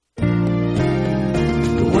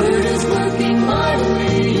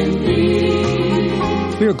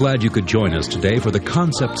We're glad you could join us today for the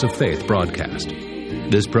Concepts of Faith broadcast.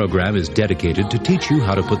 This program is dedicated to teach you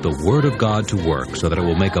how to put the Word of God to work so that it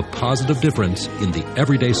will make a positive difference in the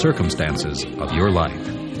everyday circumstances of your life.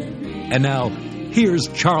 And now, here's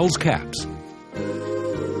Charles Capps.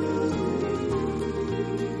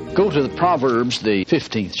 Go to the Proverbs, the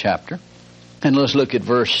 15th chapter, and let's look at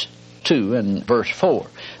verse 2 and verse 4.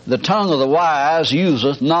 The tongue of the wise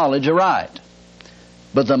useth knowledge aright,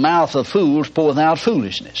 but the mouth of fools poureth out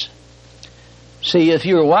foolishness. See, if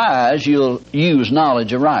you're wise, you'll use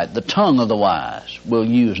knowledge aright. The tongue of the wise will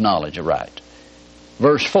use knowledge aright.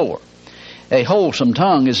 Verse 4. A wholesome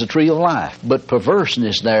tongue is a tree of life, but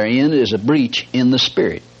perverseness therein is a breach in the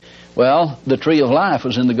spirit. Well, the tree of life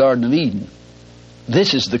was in the Garden of Eden.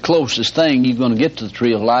 This is the closest thing you're going to get to the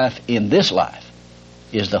tree of life in this life,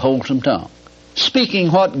 is the wholesome tongue. Speaking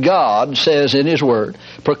what God says in His Word,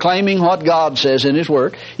 proclaiming what God says in His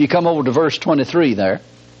Word. You come over to verse 23 there,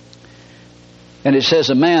 and it says,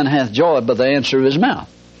 a man hath joy by the answer of his mouth.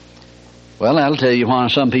 Well, that'll tell you why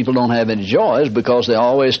some people don't have any joy, is because they're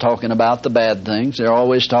always talking about the bad things. They're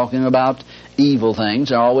always talking about evil things.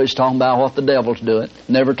 They're always talking about what the devil's doing,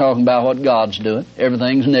 never talking about what God's doing.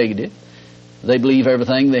 Everything's negative. They believe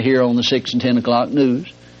everything they hear on the 6 and 10 o'clock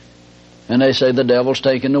news. And they say the devil's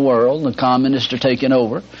taking the world and the communists are taking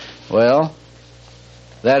over. Well,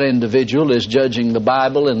 that individual is judging the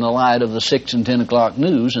Bible in the light of the 6 and 10 o'clock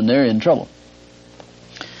news, and they're in trouble.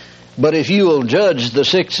 But if you will judge the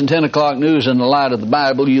 6 and 10 o'clock news in the light of the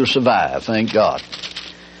Bible, you'll survive, thank God.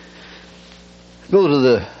 Go to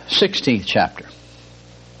the 16th chapter,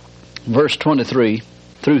 verse 23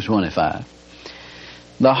 through 25.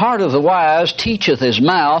 The heart of the wise teacheth his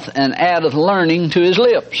mouth, and addeth learning to his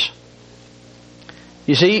lips.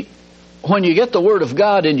 You see, when you get the Word of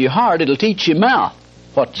God in your heart, it'll teach your mouth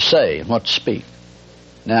what to say and what to speak.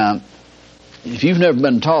 Now, if you've never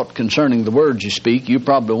been taught concerning the words you speak, you're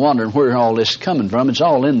probably wondering where all this is coming from. It's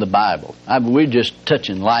all in the Bible. We're just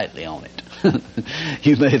touching lightly on it.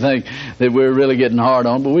 You may think that we're really getting hard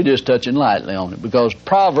on it, but we're just touching lightly on it, because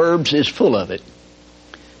Proverbs is full of it.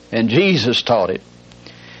 And Jesus taught it.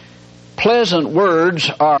 Pleasant words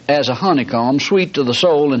are as a honeycomb, sweet to the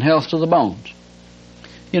soul and health to the bones.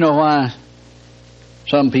 You know why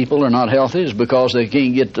some people are not healthy? Is because they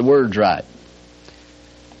can't get the words right.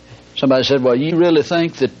 Somebody said, well, you really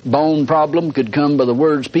think that bone problem could come by the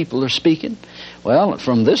words people are speaking? Well,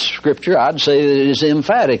 from this scripture, I'd say that it is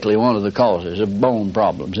emphatically one of the causes of bone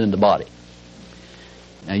problems in the body.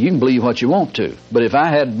 Now, you can believe what you want to, but if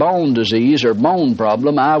I had bone disease or bone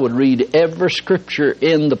problem, I would read every scripture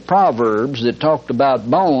in the Proverbs that talked about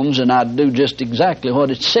bones, and I'd do just exactly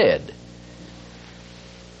what it said,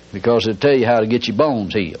 because it'll tell you how to get your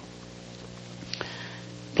bones healed.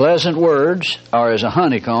 Pleasant words are as a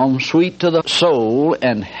honeycomb, sweet to the soul,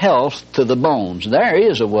 and health to the bones. There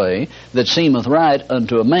is a way that seemeth right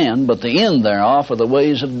unto a man, but the end thereof are the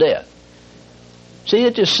ways of death. See,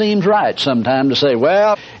 it just seems right sometimes to say,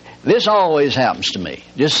 well, this always happens to me.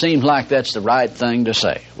 Just seems like that's the right thing to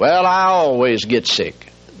say. Well, I always get sick.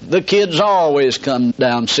 The kids always come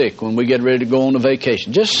down sick when we get ready to go on a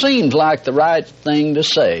vacation. Just seems like the right thing to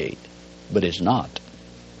say, but it's not.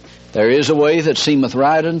 There is a way that seemeth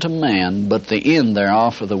right unto man, but the end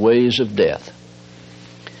thereof are the ways of death.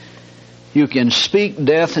 You can speak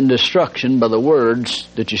death and destruction by the words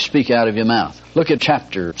that you speak out of your mouth. Look at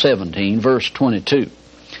chapter 17, verse 22.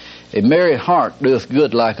 A merry heart doeth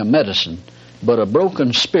good like a medicine, but a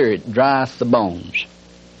broken spirit drieth the bones.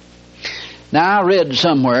 Now, I read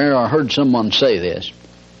somewhere, or heard someone say this,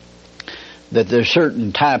 that there's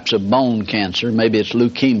certain types of bone cancer, maybe it's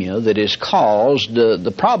leukemia, that is caused,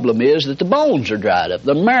 the problem is that the bones are dried up.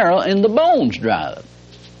 The marrow in the bones dried up.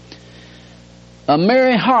 A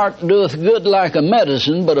merry heart doeth good like a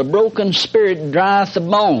medicine, but a broken spirit drieth the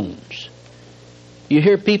bones. You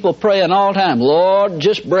hear people praying all the time, Lord,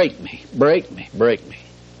 just break me, break me, break me.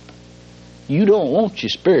 You don't want your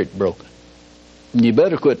spirit broken. You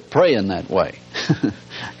better quit praying that way,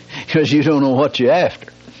 because you don't know what you're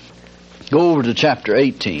after. Go over to chapter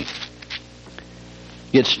 18.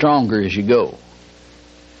 Get stronger as you go.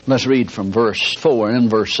 Let's read from verse 4 and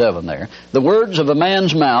verse 7 there. The words of a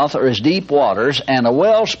man's mouth are as deep waters, and a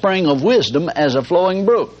wellspring of wisdom as a flowing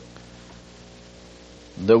brook.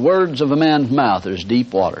 The words of a man's mouth are as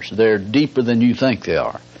deep waters. They're deeper than you think they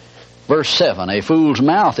are. Verse 7, a fool's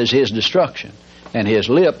mouth is his destruction, and his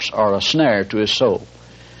lips are a snare to his soul.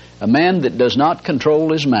 A man that does not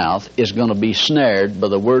control his mouth is going to be snared by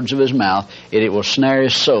the words of his mouth, and it will snare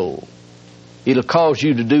his soul. It'll cause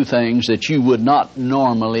you to do things that you would not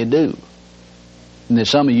normally do. And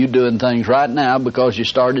there's some of you doing things right now because you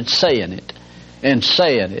started saying it. and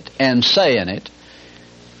saying it and saying it.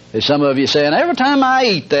 There's some of you saying, every time I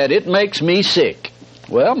eat that, it makes me sick.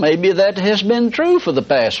 Well, maybe that has been true for the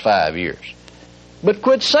past 5 years. But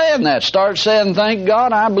quit saying that. Start saying, thank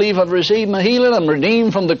God, I believe I've received my healing, I'm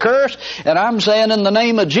redeemed from the curse, and I'm saying in the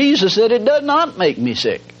name of Jesus that it does not make me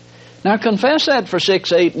sick. Now confess that for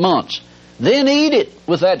 6, 8 months. Then eat it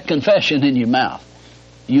with that confession in your mouth.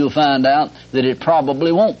 You'll find out that it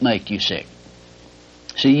probably won't make you sick.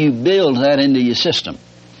 See, you build that into your system.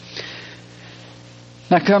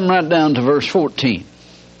 Now come right down to verse 14.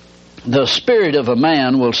 The spirit of a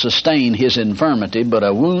man will sustain his infirmity, but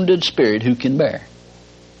a wounded spirit who can bear?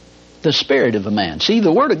 The spirit of a man. See,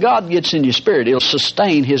 the Word of God gets in your spirit. It'll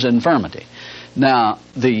sustain his infirmity. Now,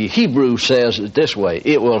 the Hebrew says it this way.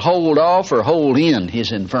 It will hold off or hold in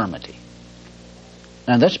his infirmity.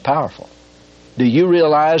 Now, that's powerful. Do you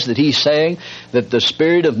realize that he's saying that the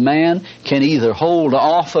spirit of man can either hold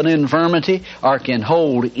off an infirmity or can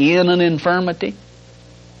hold in an infirmity?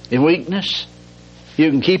 In weakness? You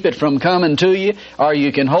can keep it from coming to you, or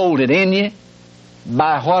you can hold it in you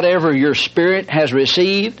by whatever your spirit has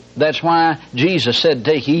received. That's why Jesus said,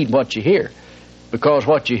 take heed what you hear, because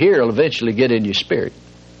what you hear will eventually get in your spirit.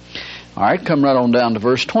 All right, come right on down to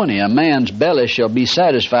verse 20. A man's belly shall be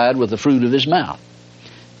satisfied with the fruit of his mouth.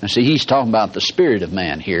 Now see, he's talking about the spirit of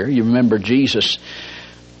man here. You remember Jesus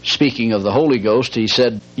speaking of the Holy Ghost, he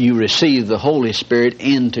said, you receive the Holy Spirit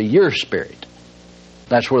into your spirit.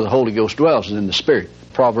 That's where the Holy Ghost dwells, is in the Spirit.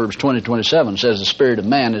 Proverbs 20:27 says the Spirit of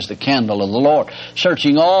man is the candle of the Lord,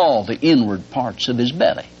 searching all the inward parts of his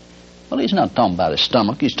belly. Well, he's not talking about his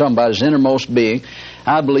stomach. He's talking about his innermost being.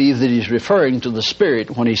 I believe that he's referring to the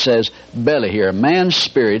Spirit when he says belly here. A man's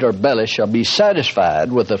spirit or belly shall be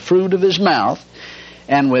satisfied with the fruit of his mouth,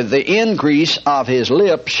 and with the increase of his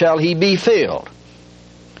lips shall he be filled.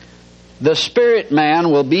 The spirit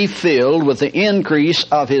man will be filled with the increase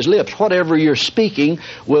of his lips. Whatever you're speaking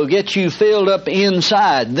will get you filled up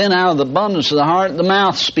inside. Then out of the abundance of the heart, the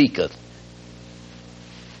mouth speaketh.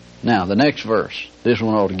 Now, the next verse. This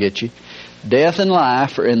one ought to get you. Death and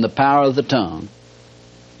life are in the power of the tongue.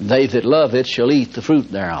 They that love it shall eat the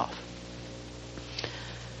fruit thereof.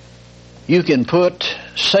 You can put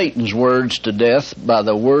Satan's words to death by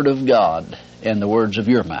the word of God and the words of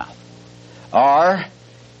your mouth. Or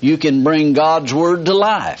you can bring God's word to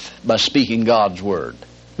life by speaking God's word.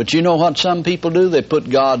 But you know what some people do? They put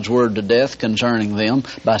God's word to death concerning them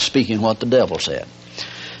by speaking what the devil said.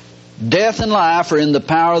 Death and life are in the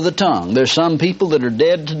power of the tongue. There's some people that are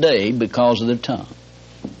dead today because of their tongue.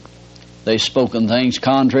 They've spoken things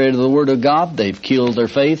contrary to the word of God. They've killed their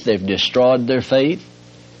faith. They've destroyed their faith.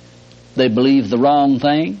 They believe the wrong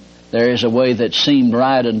thing. There is a way that seemed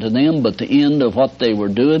right unto them, but the end of what they were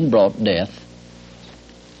doing brought death.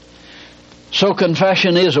 So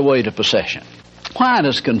confession is a way to possession. Why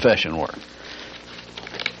does confession work?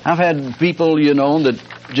 I've had people, that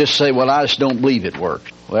just say, well, I just don't believe it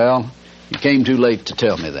works. Well, you came too late to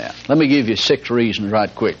tell me that. Let me give you 6 reasons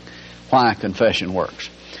right quick why confession works.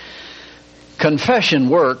 Confession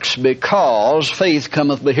works because faith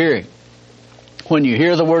cometh by hearing. When you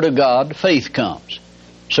hear the Word of God, faith comes.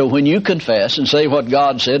 So when you confess and say what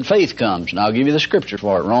God said, faith comes. And I'll give you the scripture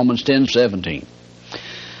for it, Romans 10:17.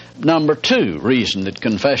 Number 2 reason that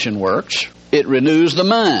confession works, it renews the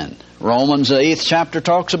mind. Romans the 8th chapter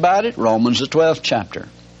talks about it. Romans the 12th chapter,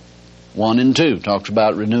 1 and 2, talks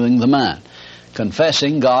about renewing the mind.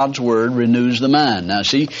 Confessing God's Word renews the mind. Now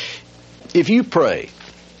see, if you pray,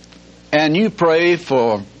 and you pray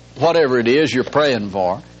for whatever it is you're praying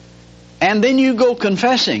for, and then you go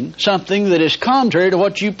confessing something that is contrary to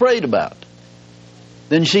what you prayed about,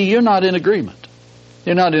 then see, you're not in agreement.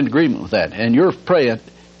 You're not in agreement with that. And your prayer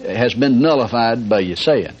has been nullified by your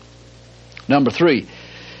saying. Number 3,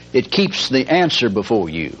 it keeps the answer before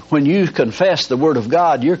you. When you confess the Word of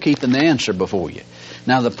God, you're keeping the answer before you.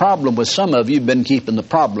 Now, the problem with some of you, you've been keeping the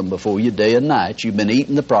problem before you day and night. You've been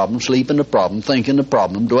eating the problem, sleeping the problem, thinking the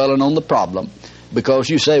problem, dwelling on the problem, because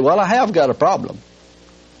you say, well, I have got a problem.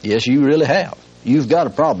 Yes, you really have. You've got a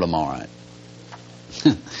problem, all right.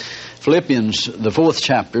 Philippians, the 4th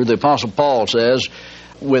chapter, the Apostle Paul says,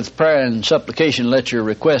 with prayer and supplication let your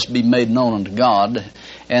requests be made known unto God,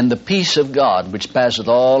 and the peace of God, which passeth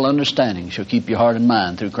all understanding, shall keep your heart and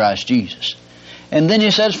mind through Christ Jesus. And then he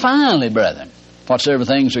says, finally, brethren, whatsoever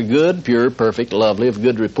things are good, pure, perfect, lovely, of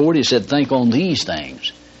good report, he said, think on these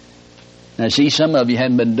things. Now see, some of you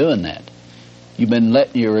haven't been doing that. You've been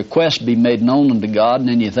letting your requests be made known unto God, and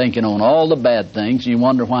then you're thinking on all the bad things. You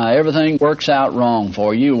wonder why everything works out wrong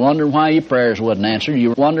for you. You wonder why your prayers wasn't answered.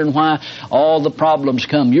 You're wondering why all the problems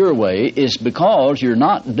come your way. It's because you're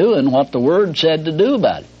not doing what the Word said to do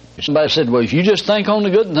about it. Somebody said, well, if you just think on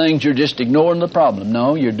the good things, you're just ignoring the problem.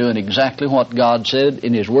 No, you're doing exactly what God said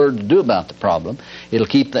in His Word to do about the problem. It'll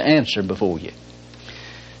keep the answer before you.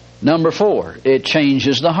 Number 4, it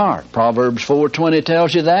changes the heart. Proverbs 4:20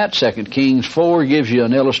 tells you that. 2 Kings 4 gives you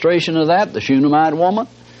an illustration of that. The Shunammite woman,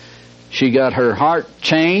 she got her heart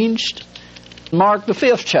changed. Mark the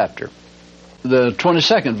 5th chapter, the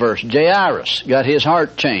 22nd verse, Jairus got his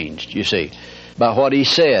heart changed, you see, by what he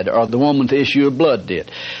said, or the woman with the issue of blood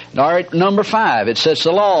did. All right, number 5, it sets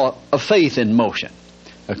the law of faith in motion.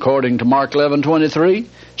 According to Mark 11:23,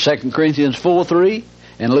 2 Corinthians 4:3,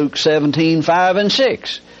 and Luke 17:5 and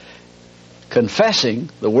 6. Confessing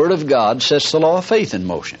the Word of God sets the law of faith in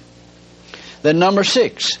motion. Then number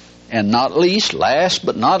 6, and not least, last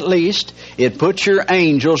but not least, it puts your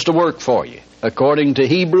angels to work for you. According to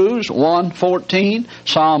Hebrews 1:14,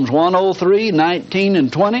 Psalms 103, 19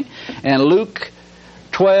 and 20, and Luke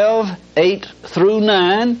 12:8 through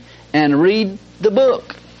 9, and read the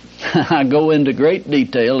book. I go into great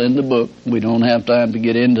detail in the book. We don't have time to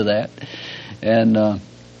get into that. And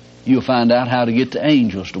you'll find out how to get the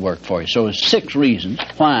angels to work for you. So it's 6 reasons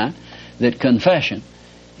why that confession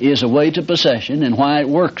is a way to possession and why it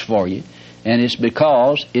works for you. And it's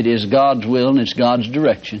because it is God's will and it's God's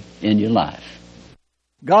direction in your life.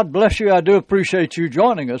 God bless you. I do appreciate you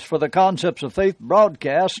joining us for the Concepts of Faith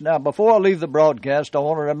broadcast. Now, before I leave the broadcast, I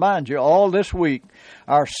want to remind you all this week,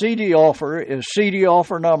 our CD offer is CD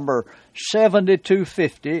offer number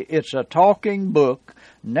 7250. It's a talking book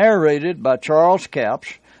narrated by Charles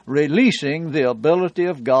Capps, Releasing the Ability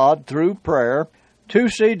of God Through Prayer. 2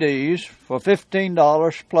 CDs for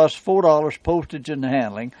 $15 plus $4 postage and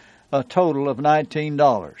handling, a total of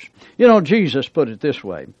 $19. You know, Jesus put it this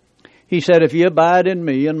way. He said, if ye abide in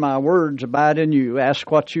me and my words abide in you,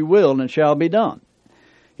 ask what you will and it shall be done.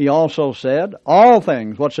 He also said, all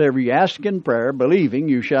things whatsoever you ask in prayer, believing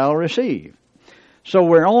you shall receive. So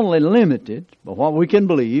we're only limited by what we can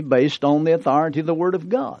believe based on the authority of the Word of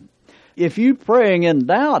God. If you're praying in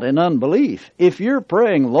doubt and unbelief, if you're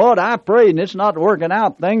praying, Lord, I prayed and it's not working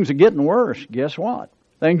out, things are getting worse, guess what?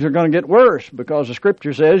 Things are going to get worse because the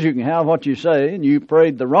Scripture says you can have what you say and you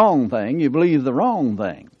prayed the wrong thing, you believe the wrong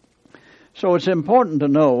thing. So it's important to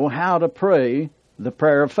know how to pray the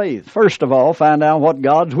prayer of faith. First of all, find out what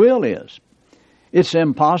God's will is. It's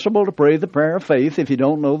impossible to pray the prayer of faith if you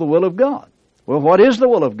don't know the will of God. Well, what is the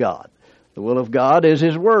will of God? The will of God is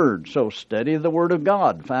His Word. So study the Word of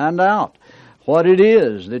God. Find out what it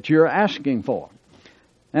is that you're asking for.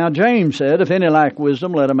 Now, James said, if any lack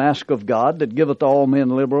wisdom, let him ask of God, that giveth to all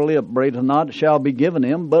men liberally, upbraideth not, it shall be given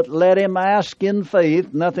him. But let him ask in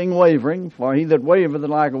faith, nothing wavering. For he that wavereth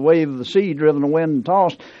like a wave of the sea, driven a wind and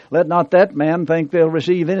tossed, let not that man think they'll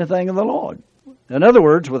receive anything of the Lord. In other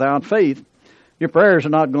words, without faith, your prayers are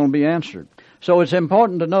not going to be answered. So it's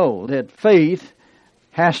important to know that faith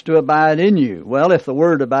has to abide in you. Well, if the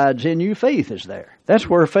Word abides in you, faith is there. That's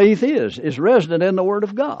where faith is resident in the Word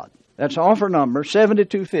of God. That's offer number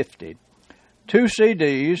 7250. 2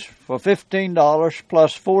 CDs for $15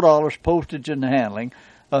 plus $4 postage and handling,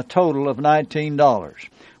 a total of $19.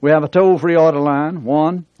 We have a toll-free order line,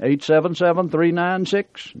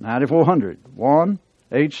 1-877-396-9400.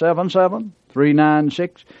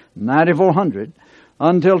 1-877-396-9400.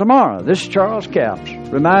 Until tomorrow, this is Charles Capps,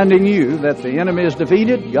 reminding you that the enemy is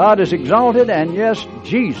defeated, God is exalted, and yes,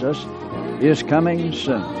 Jesus is coming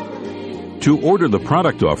soon. To order the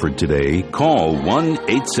product offered today, call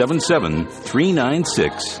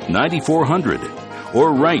 1-877-396-9400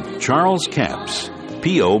 or write Charles Capps,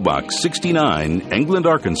 P.O. Box 69, England,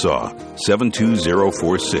 Arkansas,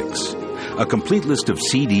 72046. A complete list of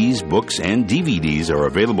CDs, books, and DVDs are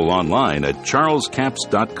available online at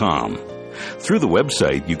charlescapps.com. Through the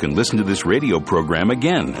website, you can listen to this radio program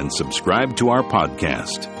again and subscribe to our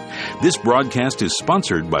podcast. This broadcast is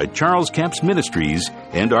sponsored by Charles Capps Ministries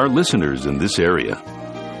and our listeners in this area.